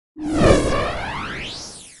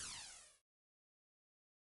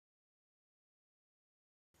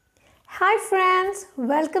Hi friends,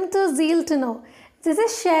 welcome to Zeal to Know. This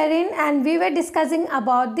is Sharon and we were discussing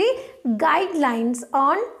about the guidelines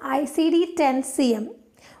on ICD-10-CM,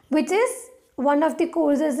 which is one of the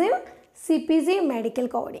courses in CPC medical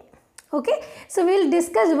coding. Okay, so we'll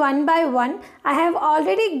discuss one by one. I have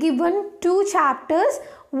already given 2 chapters,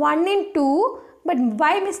 1 and 2, but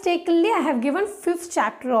by mistakenly I have given 5th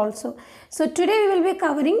chapter also. So today we will be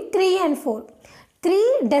covering 3 and 4.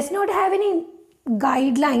 3 does not have any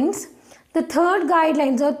guidelines. The third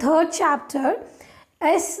guidelines or third chapter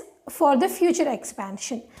is for the future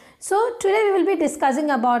expansion. So today we will be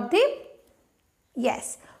discussing about the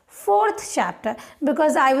 4th chapter,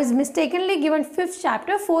 because I was mistakenly given 5th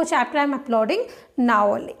chapter. 4th chapter I am uploading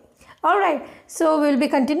now only. Alright, so we will be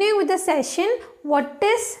continuing with the session. What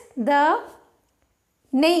is the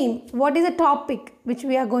name? What is the topic which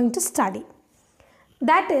we are going to study?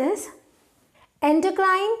 That is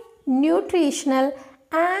endocrine, nutritional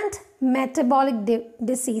and metabolic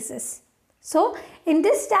diseases. So in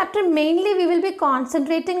this chapter mainly we will be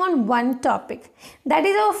concentrating on one topic. That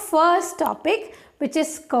is our first topic, which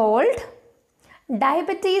is called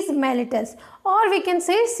diabetes mellitus, or we can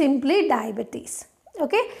say simply diabetes.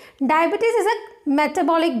 Okay, diabetes is a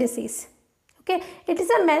metabolic disease. Okay, it is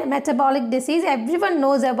a metabolic disease. Everyone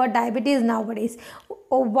knows about diabetes nowadays.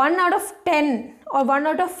 1 out of 10 or 1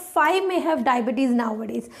 out of 5 may have diabetes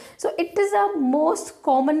nowadays. So it is a most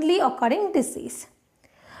commonly occurring disease.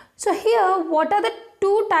 So here, what are the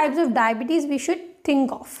 2 types of diabetes we should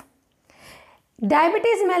think of?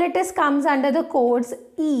 Diabetes mellitus comes under the codes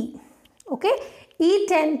E. Okay,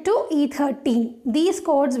 E10 to E13. These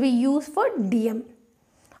codes we use for DM.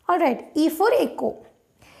 Alright, E for echo.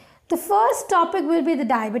 The first topic will be the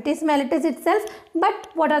diabetes mellitus itself, but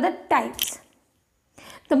what are the types?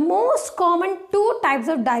 The most common 2 types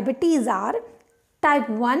of diabetes are type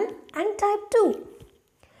 1 and type 2.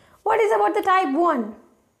 What is about the type 1?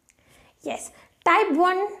 Yes, type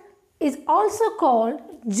 1 is also called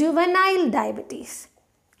juvenile diabetes.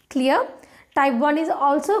 Clear? Type 1 is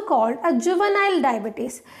also called a juvenile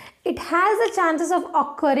diabetes. It has the chances of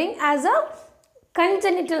occurring as a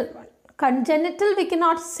congenital one. Congenital we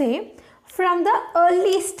cannot say, from the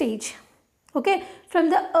early stage. Okay, from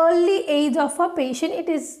the early age of a patient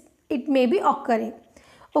it may be occurring.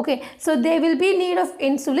 Okay, so there will be need of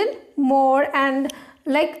insulin more, and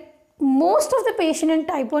like most of the patient in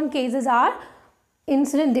type 1 cases are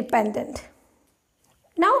insulin dependent.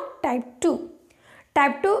 Now type 2.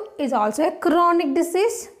 Type 2 is also a chronic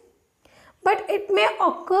disease, but it may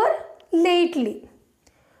occur lately.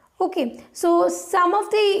 Okay, so some of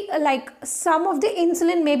the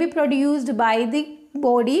insulin may be produced by the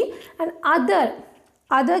body, and other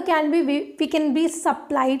can be we can be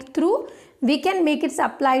supplied through, we can make it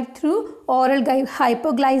supplied through oral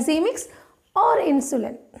hyperglycemics or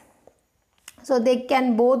insulin. So they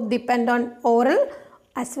can both depend on oral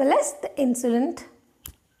as well as the insulin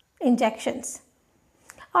injections.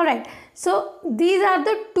 Alright, so these are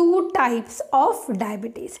the 2 types of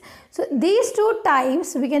diabetes. So these 2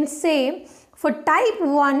 types we can say, for type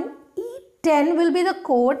 1, E10 will be the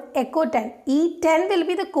code echo 10. E10 will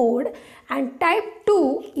be the code, and type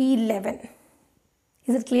 2 E11.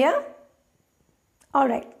 Is it clear?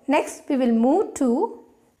 Alright, next we will move to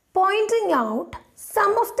pointing out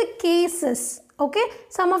some of the cases. Okay,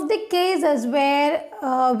 some of the cases where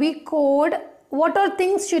we code what all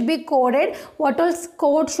things should be coded, what all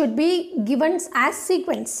code should be given as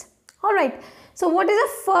sequence. Alright, so what is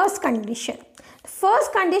the first condition? The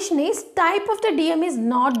first condition is type of the DM is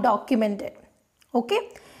not documented.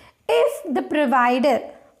 Okay, if the provider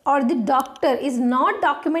or the doctor is not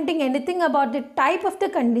documenting anything about the type of the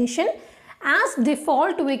condition, as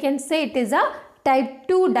default we can say it is a type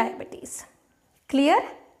 2 diabetes. Clear?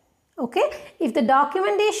 Okay, if the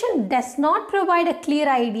documentation does not provide a clear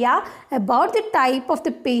idea about the type of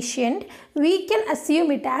the patient, we can assume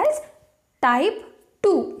it as type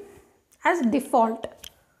 2 as default.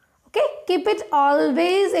 Okay, keep it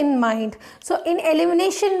always in mind. So in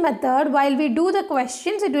elimination method, while we do the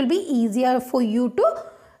questions, it will be easier for you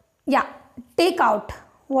to take out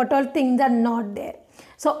what all things are not there.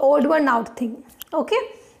 So odd one out thing. Okay,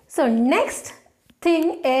 so next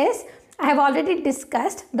thing is, I have already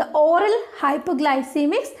discussed the oral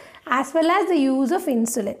hyperglycemics as well as the use of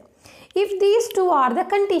insulin. If these 2 are the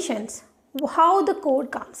conditions, how the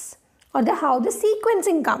code comes or how the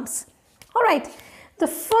sequencing comes. Alright, the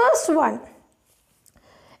first one,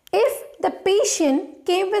 if the patient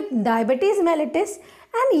came with diabetes mellitus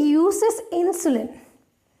and uses insulin,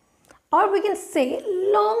 or we can say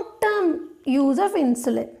long-term use of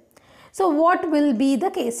insulin. So what will be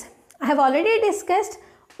the case? I have already discussed,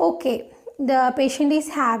 okay, the patient is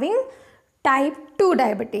having type 2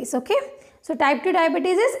 diabetes. Okay, so type 2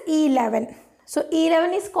 diabetes is E11. So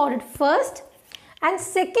E11 is coded first, and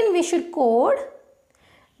second we should code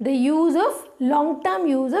the use of long-term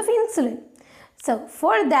use of insulin. So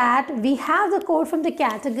for that we have the code from the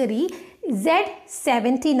category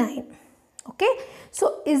Z79. Okay,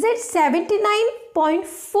 so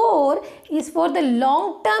Z79.4 is for the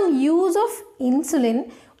long-term use of insulin,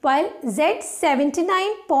 while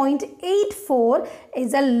Z79.84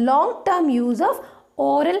 is a long-term use of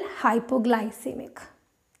oral hypoglycemic.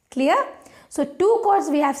 Clear? So two codes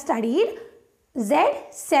we have studied.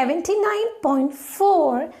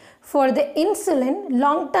 Z79.4 for the insulin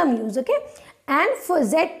long-term use, okay, and for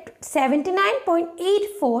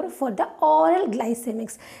Z79.84 for the oral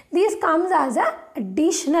glycemics. This comes as a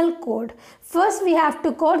additional code. First we have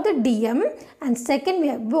to code the DM, and second we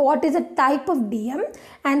have what is the type of DM,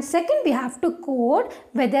 and second we have to code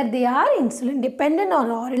whether they are insulin dependent or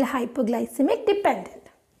oral hypoglycemic dependent.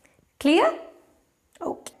 Clear?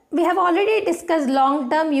 Okay. We have already discussed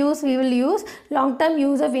long-term use. We will use long-term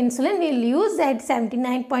use of insulin. We will use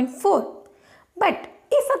Z79.4. But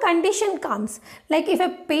if a condition comes, like if a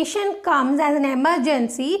patient comes as an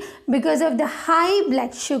emergency because of the high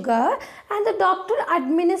blood sugar and the doctor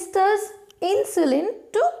administers insulin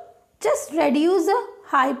to just reduce the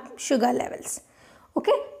high sugar levels.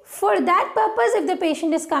 Okay, for that purpose, if the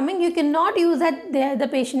patient is coming, you cannot use that the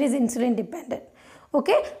patient is insulin dependent.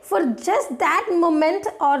 Okay, for just that moment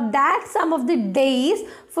or that some of the days,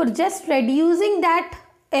 for just reducing that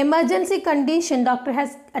emergency condition, doctor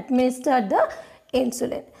has administered the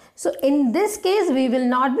insulin. So in this case we will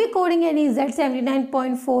not be coding any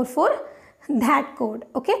Z79.4 for that code.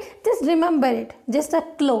 Okay, just remember it, just a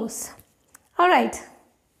close. Alright.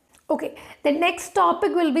 Okay, the next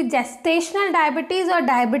topic will be gestational diabetes or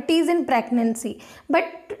diabetes in pregnancy. But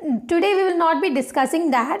today we will not be discussing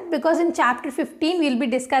that, because in chapter 15 we will be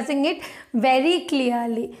discussing it very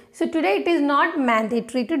clearly. So today it is not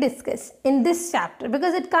mandatory to discuss in this chapter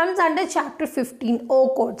because it comes under chapter 15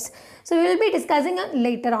 O codes. So we will be discussing it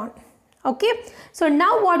later on. Okay, so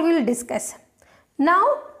now what we will discuss?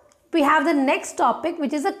 Now we have the next topic,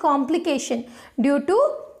 which is a complication due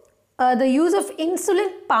to the use of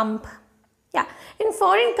insulin pump. Yeah, in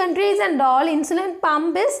foreign countries and all, insulin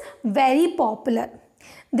pump is very popular.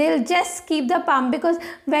 They'll just keep the pump because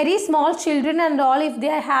very small children and all, if they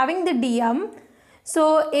are having the DM,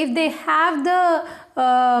 so if they have the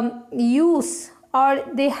use or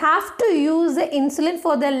they have to use the insulin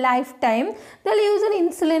for their lifetime, they'll use an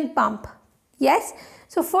insulin pump. Yes.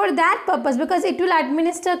 So for that purpose, because it will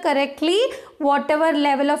administer correctly whatever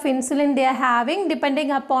level of insulin they are having,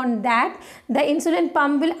 depending upon that, the insulin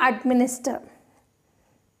pump will administer.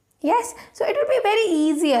 Yes, so it will be very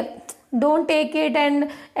easier. Don't take it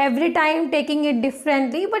and every time taking it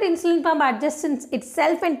differently, but insulin pump adjusts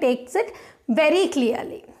itself and takes it very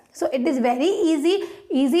clearly. So it is very easy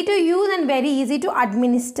to use and very easy to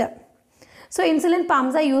administer. So insulin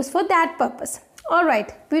pumps are used for that purpose.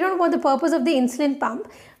 Alright, we don't know the purpose of the insulin pump,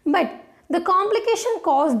 but the complication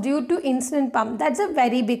caused due to insulin pump, that's a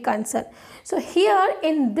very big concern. So here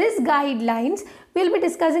in this guidelines, we'll be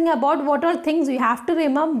discussing about what are things we have to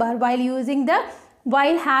remember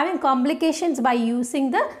while having complications by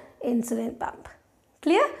using the insulin pump.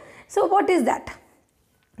 Clear? So what is that?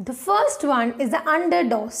 The first one is the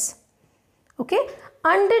underdose. Okay,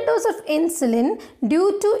 underdose of insulin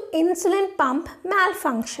due to insulin pump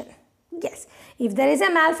malfunction. Yes, if there is a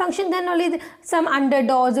malfunction, then only some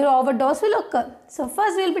underdose or overdose will occur. So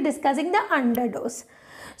first we will be discussing the underdose.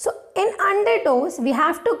 So in underdose, we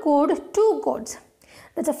have to code two codes.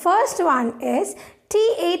 The first one is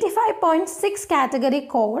T85.6 category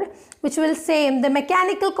code, which will say the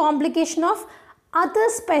mechanical complication of other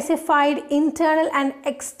specified internal and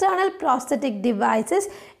external prosthetic devices,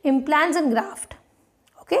 implants and graft.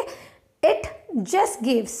 Okay, it just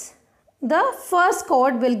gives. The first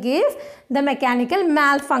code will give the mechanical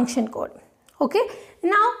malfunction code. Okay,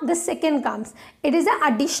 now the second comes. It is an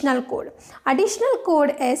additional code. Additional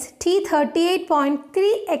code is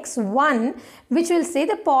T38.3x1, which will say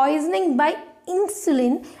the poisoning by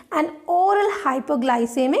insulin and oral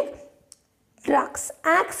hypoglycemic drugs,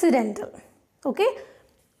 accidental. Okay,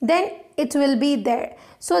 then it will be there.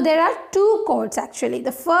 So there are two codes actually.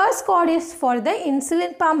 The first code is for the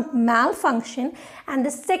insulin pump malfunction and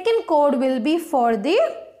the second code will be for the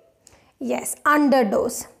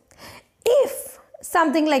underdose. If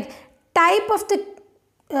something like type of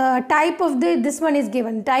the this one is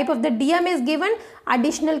given, type of the DM is given,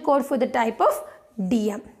 additional code for the type of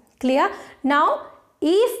DM. Clear? Now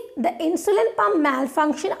if the insulin pump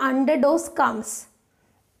malfunction underdose comes,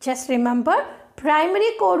 just remember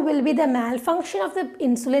primary code will be the malfunction of the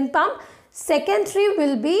insulin pump. Secondary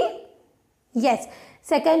will be,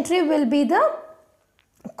 secondary will be the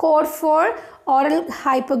code for oral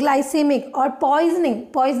hyperglycemic or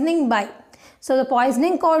poisoning by. So the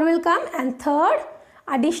poisoning code will come, and third,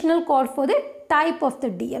 additional code for the type of the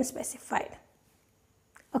DM specified.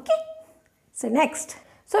 Okay. So next.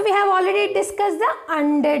 So we have already discussed the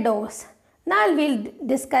underdose. Now we'll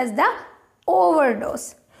discuss the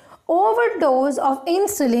overdose. Overdose of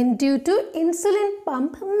insulin due to insulin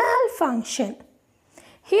pump malfunction.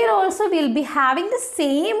 Here also we'll be having the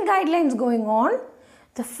same guidelines going on.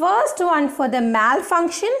 The first one for the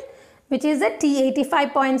malfunction, which is the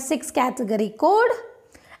T85.6 category code,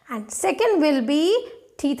 and second will be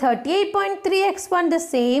T38.3x1, the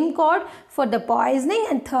same code for the poisoning,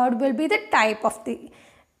 and third will be the type of the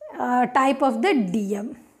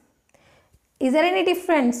DM. Is there any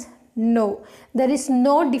difference? No, there is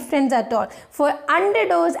no difference at all. For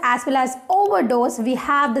underdose as well as overdose, we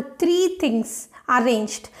have the three things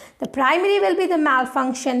arranged. The primary will be the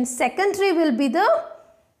malfunction, secondary will be the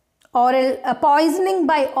oral poisoning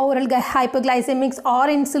by oral hyperglycemics or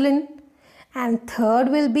insulin, and third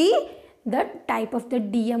will be the type of the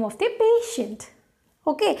DM of the patient.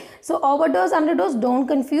 Okay, so overdose, underdose, don't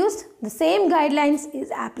confuse. The same guidelines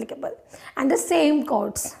is applicable and the same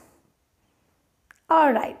codes.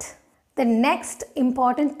 Alright, the next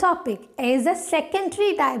important topic is the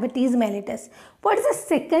secondary diabetes mellitus. What is a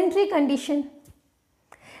secondary condition?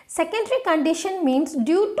 Secondary condition means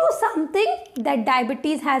due to something that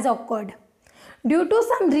diabetes has occurred. Due to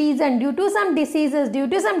some reason, due to some diseases, due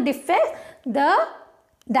to some defect, the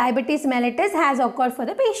diabetes mellitus has occurred for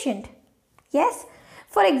the patient. Yes.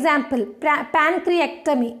 For example,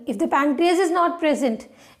 pancreectomy. If the pancreas is not present,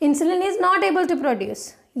 insulin is not able to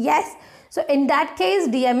produce. Yes. So in that case,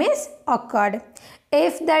 DM is occurred.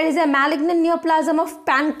 If there is a malignant neoplasm of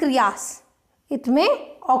pancreas, it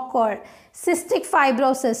may occur. Cystic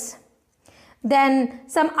fibrosis, then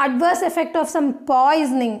some adverse effect of some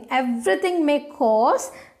poisoning, everything may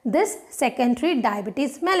cause this secondary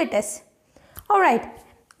diabetes mellitus. Alright,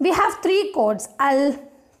 we have three codes. I'll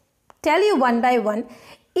tell you one by one.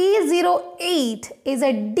 E08 is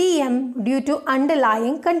a DM due to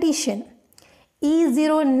underlying condition.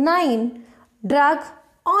 E09, drug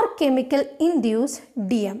or chemical induced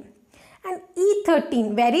DM. And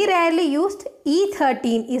E13, very rarely used,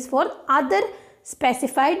 E13 is for other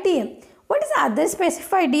specified DM. What is other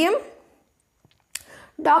specified DM?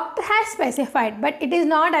 Doctor has specified, but it is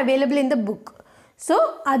not available in the book.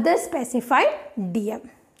 So, other specified DM.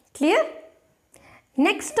 Clear?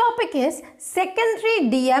 Next topic is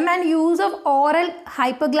secondary DM and use of oral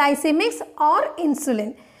hyperglycemics or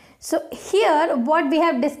insulin. So here what we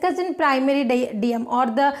have discussed in primary DM or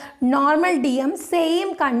the normal DM,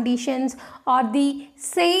 same conditions or the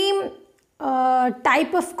same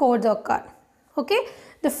type of codes occur. Okay,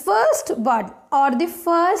 the first one or the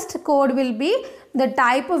first code will be the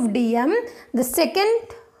type of DM. The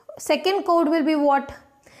second code will be what?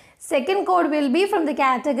 Second code will be from the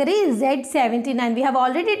category Z79. We have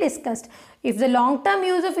already discussed. If the long-term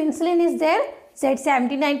use of insulin is there,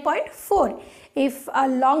 Z79.4. If a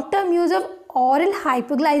long-term use of oral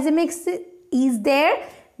hypoglycemics is there,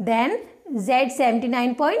 then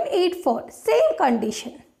Z79.84. Same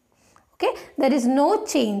condition. Okay, there is no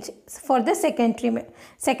change for the secondary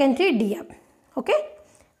DM. Okay,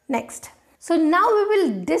 next. So now we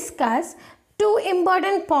will discuss two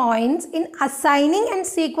important points in assigning and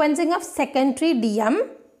sequencing of secondary DM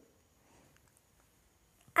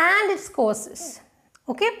and its causes.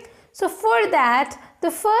 Okay, so for that,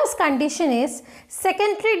 the first condition is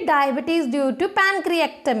secondary diabetes due to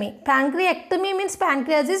pancreectomy. Pancreectomy means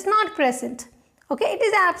pancreas is not present. Okay, it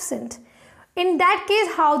is absent. In that case,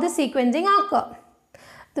 how the sequencing occur?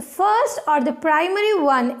 The first or the primary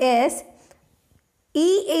one is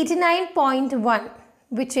E89.1,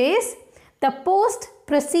 which is the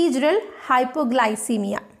post-procedural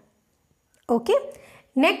hypoglycemia. Okay.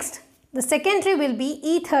 Next, the secondary will be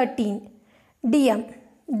E13, DM.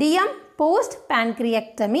 DM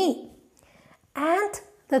post-pancreectomy. And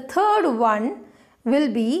the third one will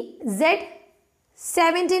be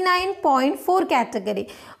Z79.4 category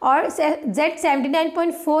or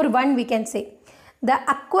Z79.41 we can say. The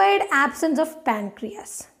acquired absence of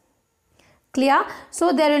pancreas. Clear?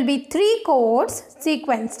 So there will be three codes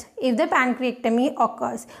sequenced if the pancreectomy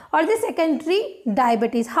occurs or the secondary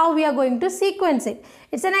diabetes. How we are going to sequence it?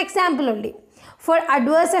 It's an example only. For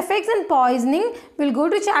adverse effects and poisoning, we'll go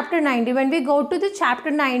to chapter 19. When we go to the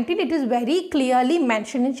chapter 19, it is very clearly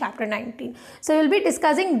mentioned in chapter 19. So we'll be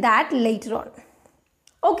discussing that later on.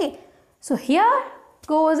 Okay. So here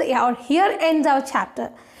here ends our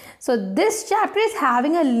chapter. So this chapter is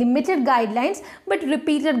having a limited guidelines but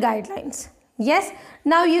repeated guidelines. Yes,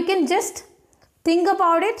 now you can just think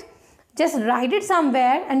about it, just write it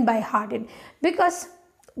somewhere and by heart it, because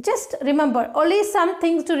just remember only some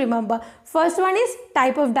things to remember. First one is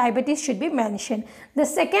type of diabetes should be mentioned. The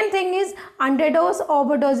second thing is underdose,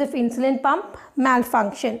 overdose of insulin pump,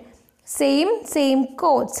 malfunction. Same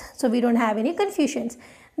codes, so we don't have any confusions.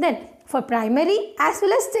 Then for primary as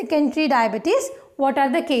well as secondary diabetes, what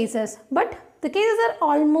are the cases? But the cases are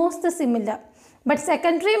almost similar. But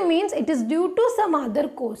secondary means it is due to some other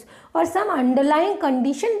cause or some underlying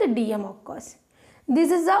condition the DM occurs.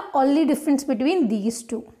 This is the only difference between these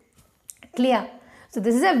two. Clear? So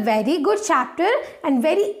this is a very good chapter and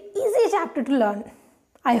very easy chapter to learn.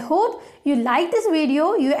 I hope you like this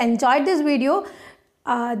video, you enjoyed this video.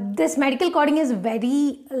 This medical coding is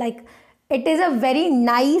it is a very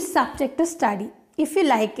nice subject to study if you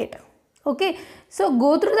like it. Okay, so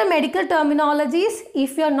go through the medical terminologies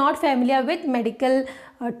if you are not familiar with medical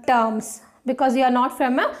terms, because you are not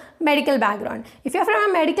from a medical background. If you are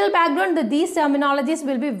from a medical background, these terminologies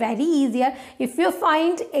will be very easier. If you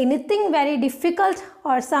find anything very difficult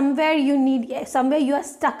or somewhere you are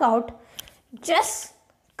stuck out, just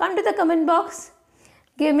come to the comment box,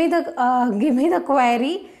 give me the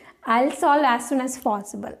query. I'll solve as soon as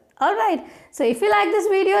possible. Alright, so if you like this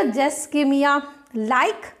video, just give me a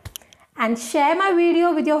like and share my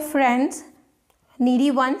video with your friends,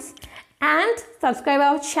 needy ones, and subscribe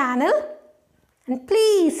our channel. And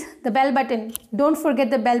please, the bell button, don't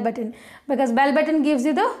forget the bell button, because bell button gives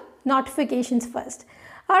you the notifications first.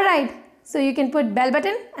 Alright, so you can put bell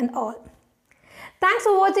button and all. Thanks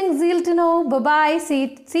for watching Zeal to Know. Bye bye.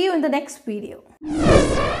 See you in the next video.